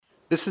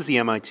This is the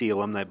MIT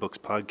Alumni Books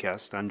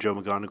Podcast. I'm Joe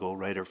McGonigal,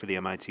 writer for the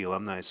MIT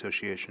Alumni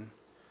Association.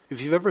 If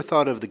you've ever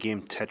thought of the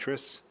game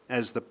Tetris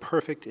as the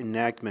perfect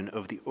enactment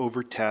of the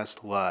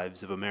overtasked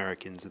lives of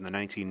Americans in the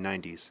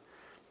 1990s,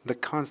 the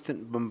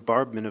constant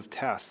bombardment of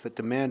tasks that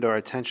demand our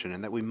attention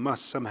and that we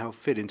must somehow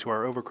fit into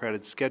our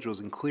overcrowded schedules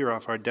and clear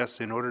off our desks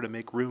in order to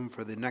make room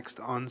for the next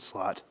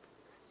onslaught,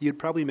 you'd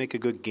probably make a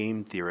good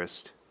game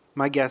theorist.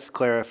 My guest,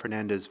 Clara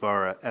Fernandez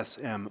Vara,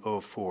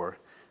 SM04,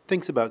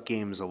 thinks about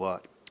games a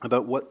lot,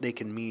 about what they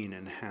can mean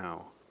and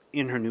how.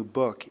 In her new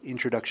book,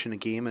 Introduction to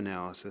Game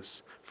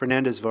Analysis,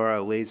 Fernandez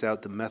Vara lays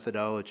out the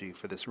methodology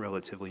for this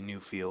relatively new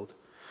field,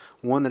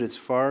 one that is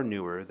far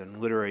newer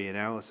than literary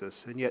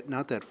analysis and yet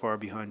not that far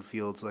behind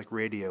fields like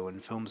radio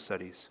and film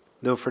studies.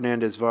 Though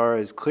Fernandez Vara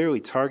is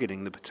clearly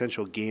targeting the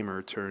potential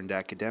gamer turned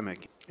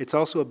academic, it's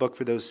also a book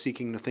for those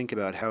seeking to think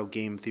about how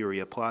game theory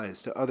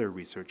applies to other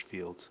research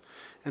fields,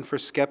 and for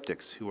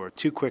skeptics who are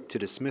too quick to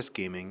dismiss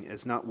gaming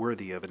as not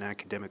worthy of an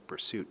academic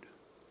pursuit.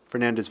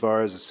 Fernandez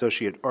Vara is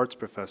Associate Arts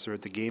Professor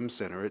at the Game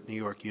Center at New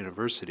York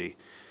University.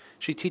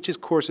 She teaches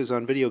courses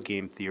on video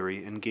game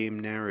theory and game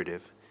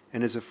narrative,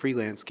 and is a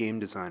freelance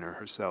game designer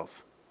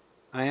herself.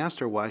 I asked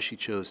her why she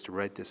chose to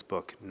write this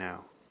book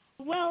now.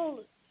 Well,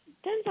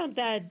 it turns out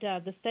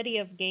that the study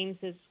of games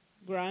is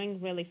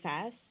growing really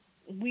fast.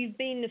 We've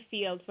been in the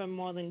field for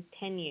more than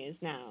 10 years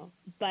now,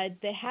 but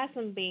there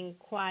hasn't been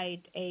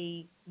quite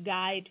a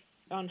guide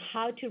on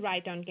how to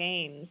write on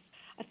games.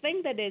 I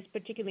think that it's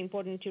particularly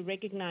important to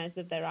recognize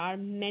that there are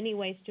many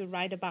ways to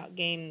write about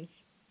games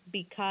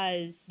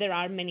because there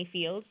are many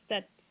fields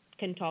that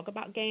can talk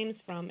about games,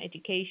 from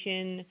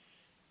education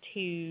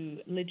to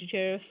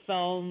literature,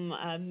 film,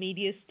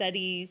 media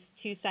studies,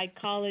 to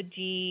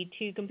psychology,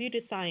 to computer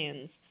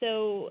science.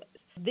 So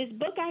this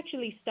book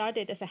actually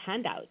started as a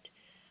handout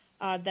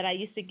that I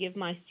used to give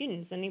my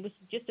students, and it was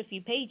just a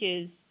few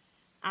pages.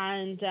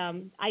 And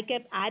I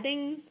kept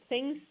adding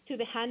things to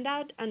the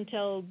handout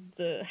until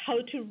the how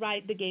to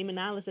write the game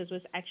analysis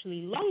was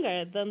actually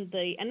longer than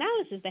the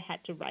analysis they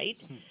had to write.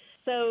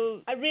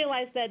 So I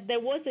realized that there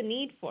was a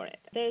need for it.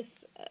 There's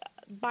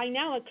by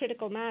now a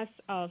critical mass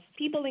of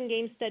people in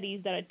game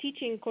studies that are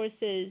teaching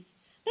courses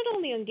not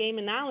only on game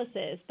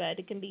analysis, but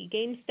it can be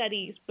game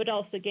studies, but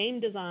also game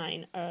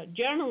design,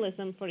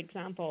 journalism, for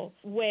example,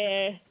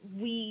 where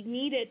we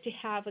needed to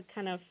have a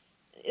kind of,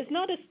 it's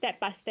not a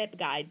step-by-step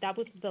guide. That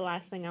was the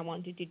last thing I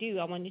wanted to do.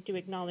 I wanted to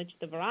acknowledge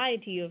the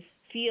variety of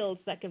fields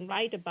that can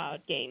write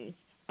about games,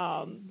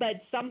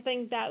 but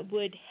something that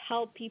would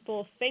help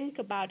people think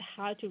about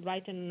how to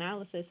write an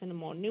analysis in a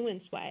more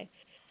nuanced way.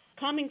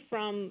 Coming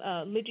from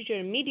literature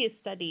and media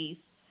studies,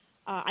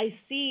 I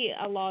see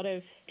a lot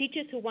of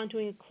teachers who want to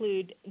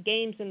include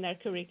games in their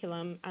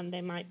curriculum, and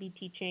they might be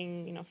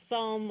teaching,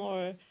 film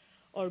or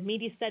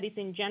media studies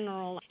in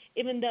general.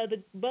 Even though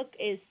the book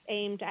is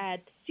aimed at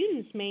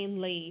students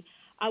mainly,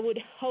 I would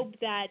hope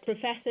that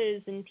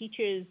professors and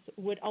teachers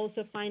would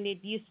also find it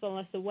useful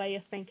as a way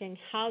of thinking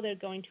how they're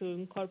going to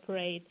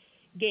incorporate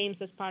games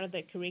as part of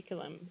their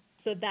curriculum,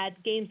 so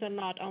that games are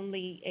not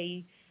only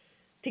a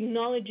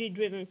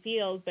technology-driven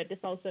field, but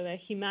it's also a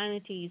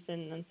humanities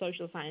and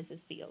social sciences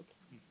field.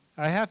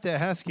 I have to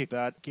ask you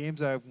about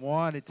games I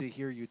wanted to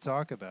hear you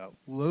talk about.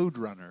 Lode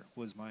Runner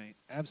was my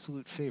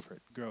absolute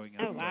favorite growing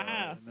up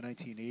in the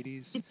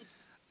 1980s.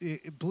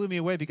 It blew me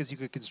away because you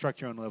could construct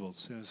your own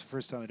levels. It was the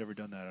first time I'd ever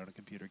done that on a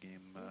computer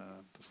game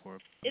before.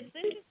 It's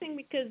interesting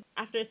because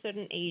after a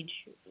certain age,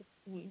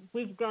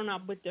 we've grown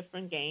up with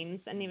different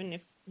games, and even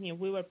if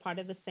we were part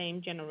of the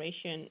same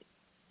generation,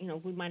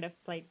 we might have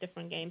played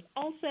different games.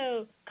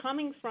 Also,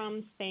 coming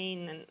from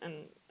Spain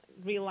and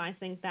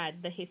realizing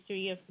that the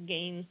history of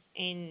games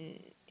in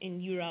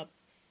Europe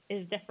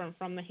is different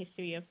from the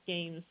history of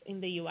games in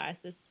the U.S.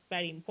 is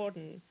very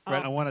important.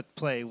 Right, I want to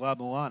play La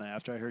Milana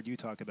after I heard you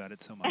talk about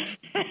it so much.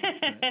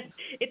 Right.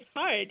 It's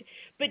hard,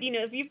 but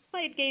if you've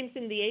played games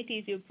in the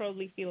 80s, you'll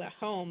probably feel at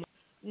home.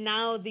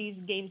 Now these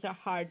games are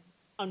hard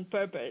on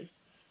purpose.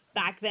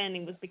 Back then,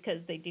 it was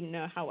because they didn't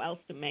know how else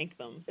to make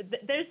them.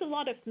 There's a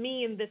lot of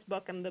me in this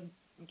book and the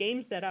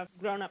games that I've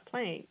grown up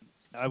playing.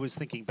 I was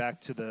thinking back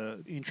to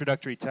the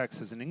introductory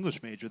text as an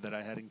English major that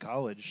I had in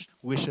college.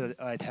 Wish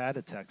I'd had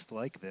a text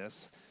like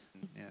this.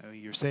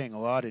 You're saying a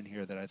lot in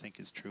here that I think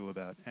is true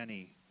about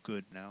any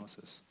good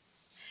analysis.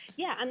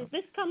 Yeah, and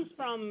this comes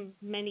from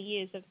many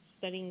years of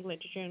studying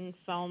literature and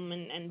film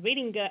and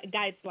reading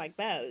guides like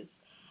those.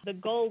 The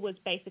goal was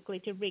basically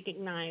to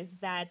recognize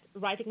that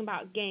writing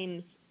about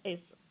games is,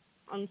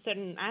 on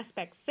certain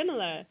aspects,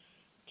 similar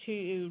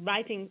to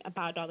writing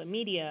about other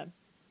media,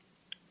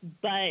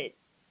 but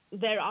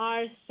there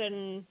are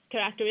certain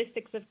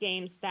characteristics of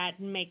games that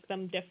make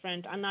them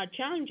different and are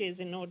challenges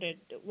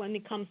when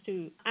it comes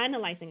to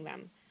analyzing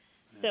them.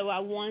 Yeah. So I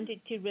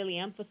wanted to really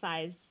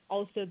emphasize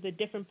also the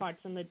different parts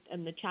and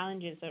the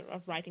challenges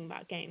of writing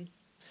about games.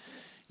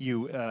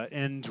 You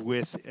end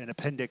with an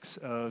appendix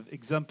of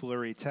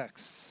exemplary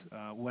texts.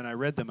 When I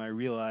read them, I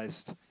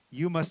realized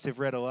you must have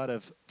read a lot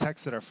of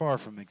texts that are far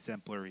from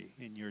exemplary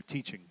in your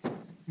teaching.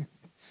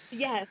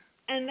 Yes,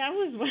 and that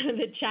was one of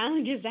the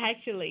challenges,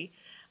 actually.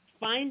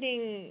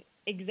 finding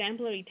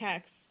exemplary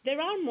texts.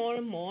 There are more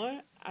and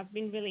more. I've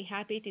been really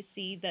happy to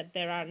see that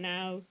there are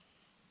now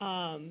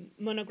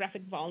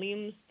monographic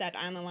volumes that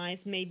analyze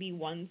maybe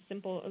one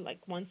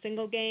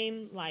single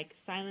game, like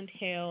Silent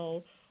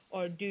Hill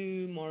or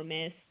Doom or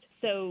Myst.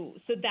 So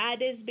that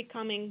is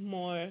becoming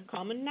more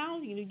common now.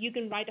 You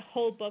can write a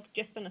whole book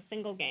just on a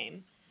single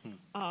game,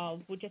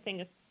 which I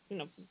think is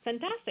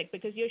fantastic,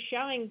 because you're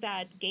showing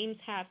that games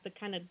have the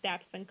kind of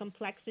depth and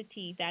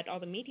complexity that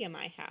other media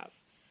might have.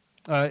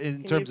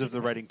 In terms of the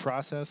writing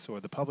process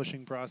or the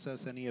publishing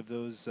process, any of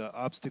those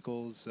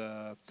obstacles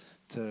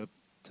to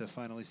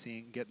finally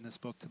getting this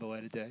book to the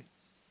light of day?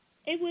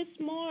 It was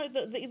more,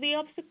 the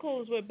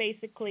obstacles were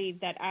basically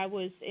that I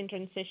was in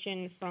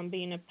transition from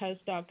being a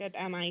postdoc at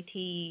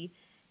MIT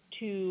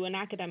to an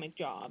academic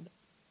job.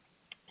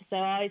 So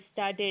I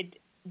started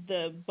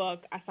the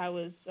book as I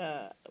was,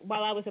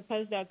 while I was a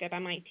postdoc at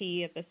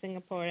MIT, at the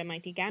Singapore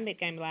MIT Gambit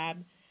Game Lab.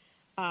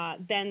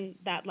 Then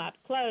that lab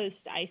closed.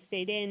 I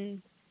stayed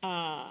in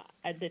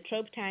at the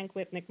Trope Tank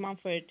with Nick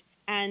Mumford,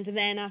 and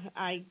then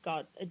I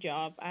got a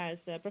job as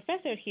a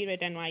professor here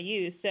at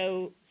NYU.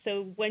 So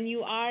when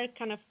you are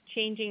kind of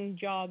changing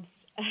jobs,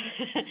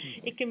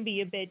 it can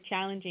be a bit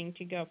challenging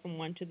to go from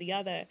one to the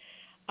other.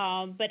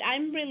 But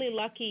I'm really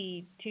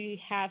lucky to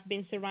have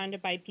been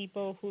surrounded by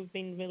people who've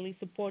been really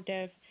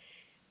supportive,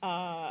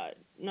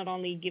 not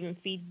only giving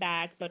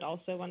feedback, but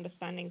also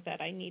understanding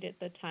that I needed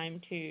the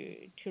time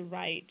to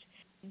write.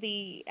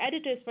 The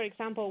editors, for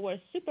example, were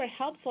super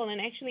helpful,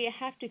 and actually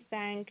I have to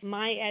thank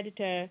my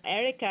editor,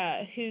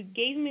 Erica, who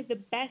gave me the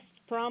best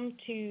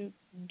prompt to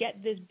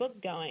get this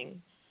book going.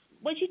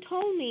 What she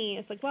told me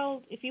is like,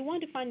 well, if you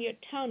want to find your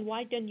tone,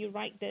 why don't you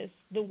write this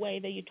the way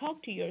that you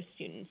talk to your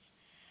students?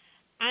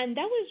 And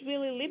that was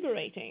really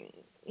liberating,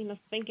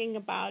 thinking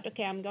about,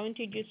 okay, I'm going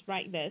to just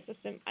write this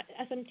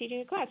as I'm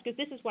teaching a class, because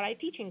this is what I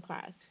teach in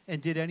class.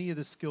 And did any of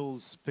the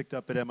skills picked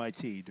up at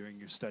MIT during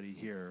your study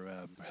here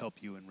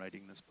help you in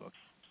writing this book?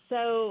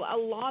 So a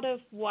lot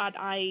of what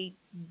I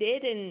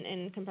did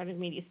in comparative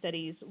media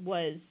studies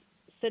was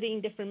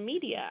studying different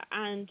media.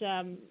 And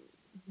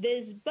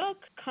this book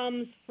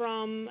comes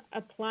from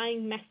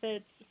applying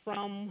methods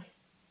from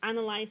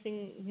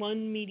analyzing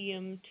one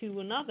medium to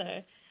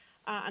another.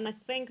 And I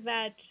think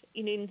that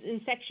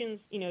in sections,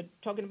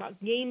 talking about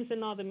games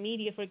and other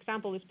media, for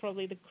example, is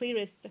probably the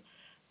clearest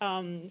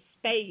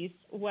space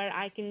where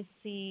I can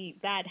see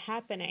that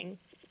happening.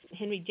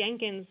 Henry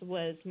Jenkins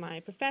was my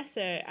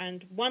professor,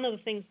 and one of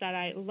the things that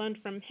I learned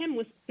from him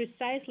was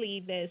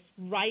precisely this: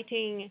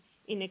 writing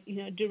in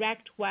a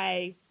direct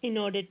way in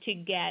order to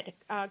get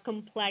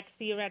complex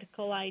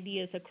theoretical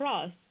ideas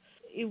across.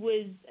 It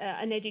was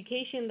an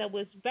education that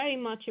was very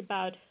much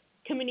about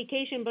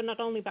communication, but not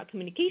only about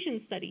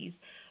communication studies,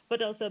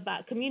 but also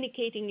about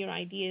communicating your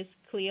ideas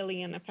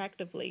clearly and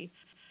effectively.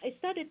 I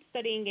started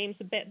studying games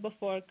a bit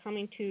before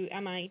coming to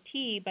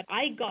MIT, but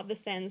I got the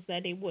sense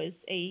that it was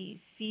a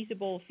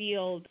feasible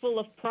field full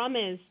of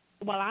promise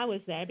while I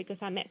was there, because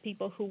I met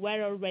people who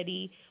were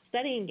already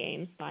studying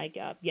games, like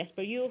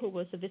Jesper Juhl, who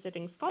was a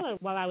visiting scholar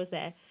while I was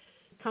there,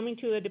 coming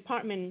to a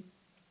department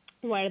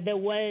where there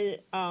were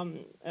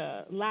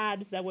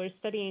labs that were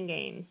studying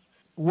games.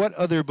 What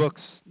other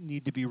books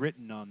need to be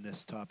written on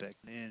this topic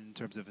in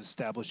terms of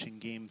establishing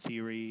game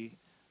theory?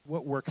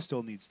 What work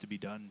still needs to be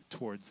done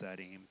towards that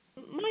aim?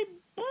 My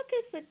book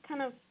is a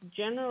kind of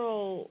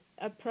general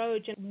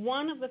approach, and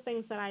one of the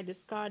things that I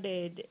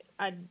discarded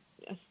at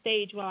a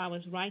stage while I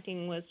was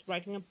writing was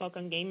writing a book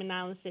on game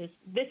analysis.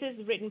 This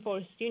is written for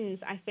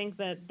students. I think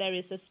that there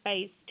is a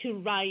space to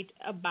write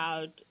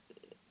about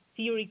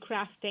theory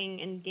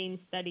crafting and game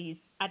studies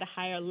at a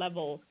higher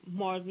level,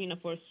 more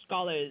for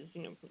scholars,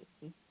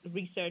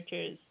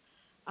 researchers,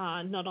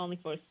 not only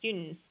for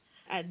students.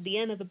 At the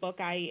end of the book,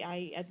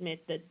 I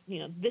admit that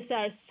these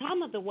are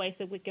some of the ways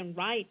that we can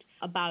write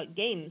about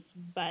games,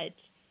 but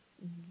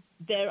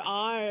there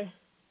are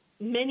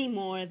many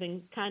more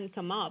than can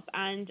come up.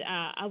 And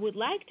I would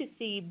like to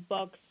see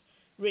books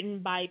written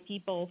by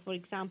people, for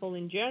example,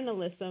 in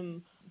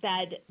journalism,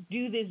 that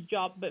do this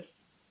job but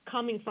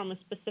coming from a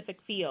specific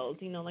field.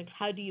 Like,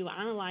 how do you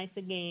analyze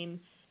a game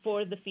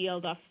for the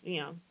field of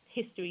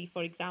history,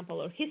 for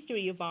example, or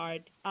history of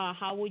art?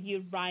 How would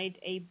you write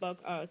a book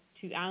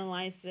to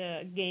analyze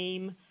a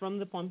game from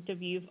the point of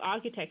view of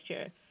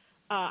architecture?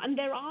 And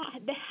there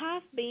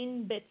have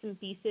been bits and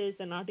pieces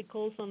and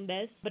articles on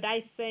this, but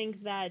I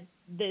think that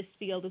this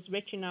field is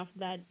rich enough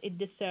that it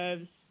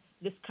deserves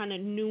this kind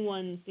of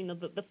nuance.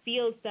 The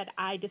fields that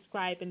I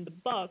describe in the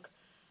book,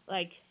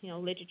 like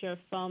literature,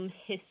 film,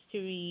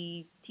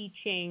 history,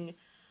 teaching.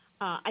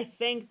 I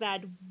think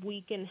that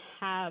we can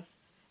have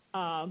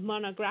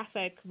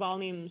monographic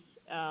volumes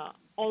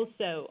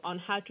also on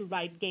how to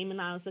write game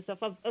analysis of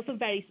a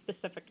very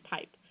specific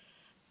type.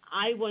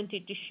 I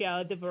wanted to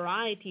show the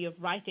variety of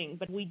writing,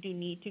 but we do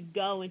need to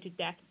go into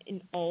depth in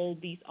all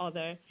these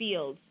other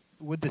fields.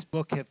 Would this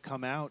book have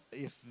come out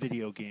if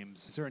video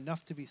games? Is there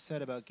enough to be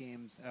said about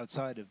games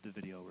outside of the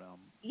video realm?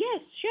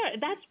 Yes, sure.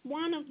 That's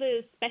one of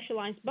the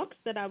specialized books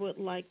that I would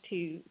like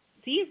to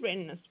see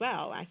written as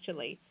well,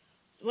 actually.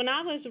 when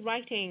I was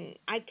writing,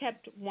 I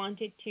kept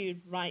wanting to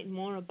write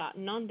more about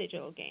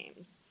non-digital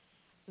games.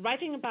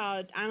 Writing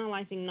about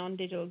analyzing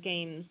non-digital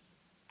games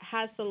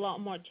has a lot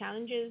more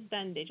challenges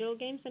than digital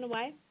games in a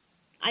way.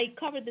 I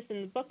covered this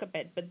in the book a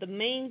bit, but the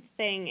main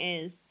thing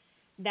is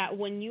that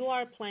when you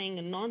are playing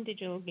a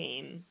non-digital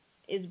game,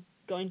 it's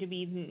going to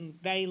be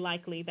very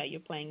likely that you're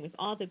playing with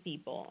other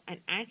people, and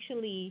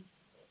actually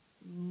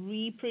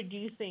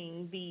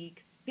reproducing the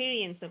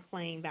experience of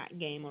playing that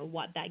game or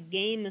what that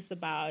game is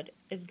about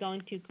is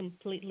going to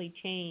completely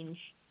change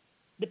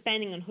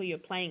depending on who you're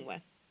playing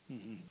with.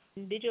 Mm-hmm.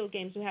 In digital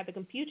games, we have the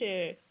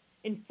computer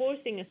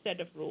enforcing a set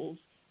of rules.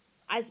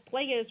 As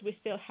players, we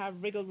still have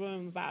wiggle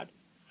room about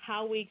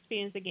how we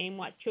experience the game,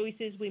 what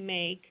choices we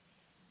make,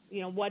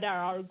 what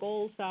our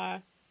goals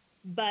are.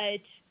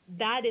 But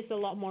that is a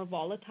lot more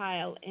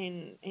volatile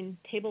in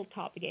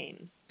tabletop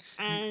games.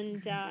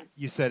 And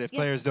you said if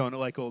players don't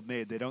like Old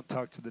Maid, they don't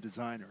talk to the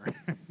designer.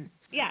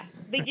 Yeah,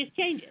 they just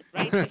change it,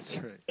 right? That's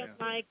if right. you don't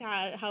like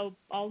how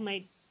Old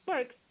Maid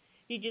works,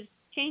 you just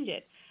change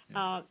it.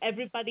 Yeah.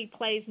 Everybody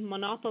plays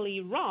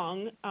Monopoly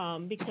wrong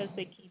because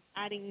they keep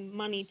adding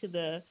money to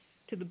the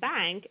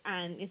bank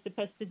and it's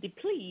supposed to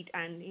deplete,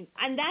 and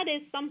that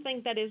is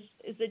something that is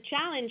a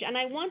challenge. And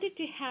I wanted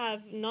to have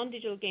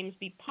non-digital games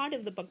be part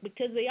of the book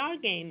because they are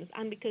games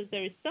and because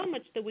there is so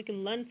much that we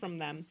can learn from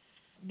them.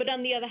 But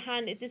on the other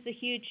hand, it is a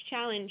huge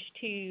challenge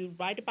to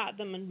write about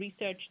them and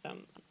research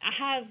them. I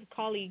have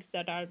colleagues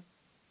that are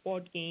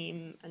board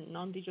game and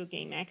non-digital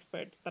game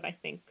experts that I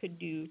think could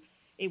do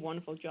a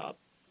wonderful job.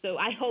 So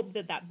I hope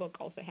that book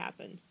also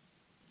happens.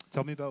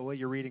 Tell me about what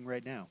you're reading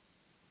right now.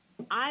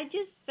 I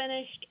just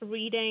finished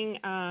reading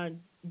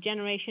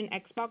Generation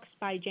Xbox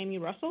by Jamie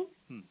Russell,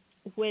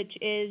 which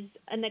is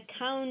an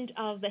account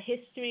of the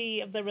history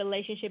of the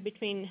relationship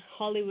between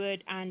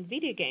Hollywood and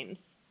video games.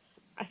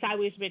 As I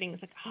was reading, I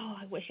was like, oh,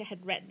 I wish I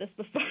had read this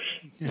before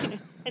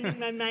in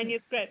my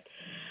manuscript,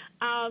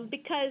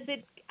 because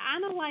it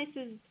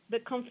analyzes the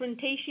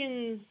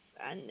confrontations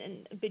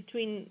and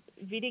between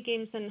video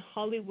games and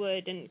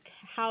Hollywood and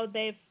how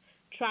they've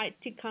tried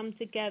to come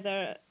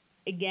together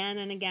again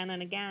and again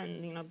and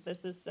again. This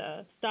is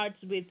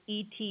starts with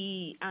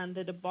E.T. and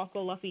the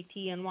debacle of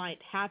E.T. and why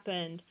it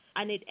happened,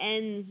 and it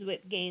ends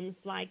with games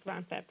like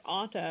Grand Theft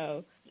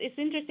Auto. It's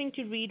interesting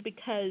to read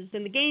because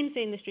in the games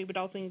industry, but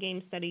also in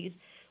game studies,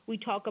 we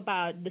talk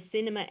about the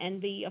cinema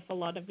envy of a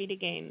lot of video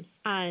games.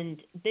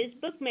 And this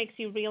book makes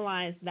you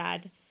realize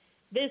that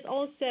there's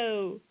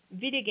also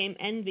video game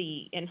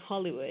envy in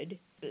Hollywood.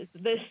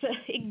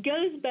 It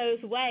goes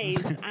both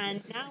ways.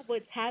 And now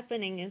what's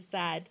happening is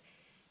that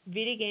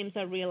video games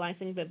are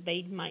realizing that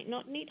they might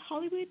not need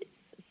Hollywood.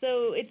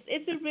 So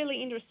it's a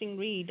really interesting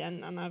read,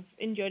 and I've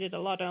enjoyed it a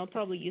lot. I'll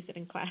probably use it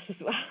in class as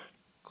well.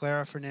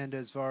 Clara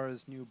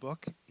Fernandez-Vara's new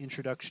book,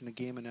 Introduction to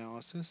Game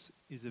Analysis,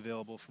 is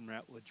available from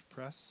Routledge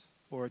Press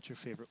or at your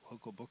favorite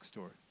local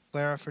bookstore.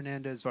 Clara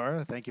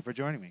Fernandez-Vara, thank you for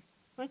joining me.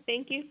 Well,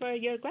 thank you for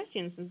your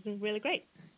questions. It's been really great.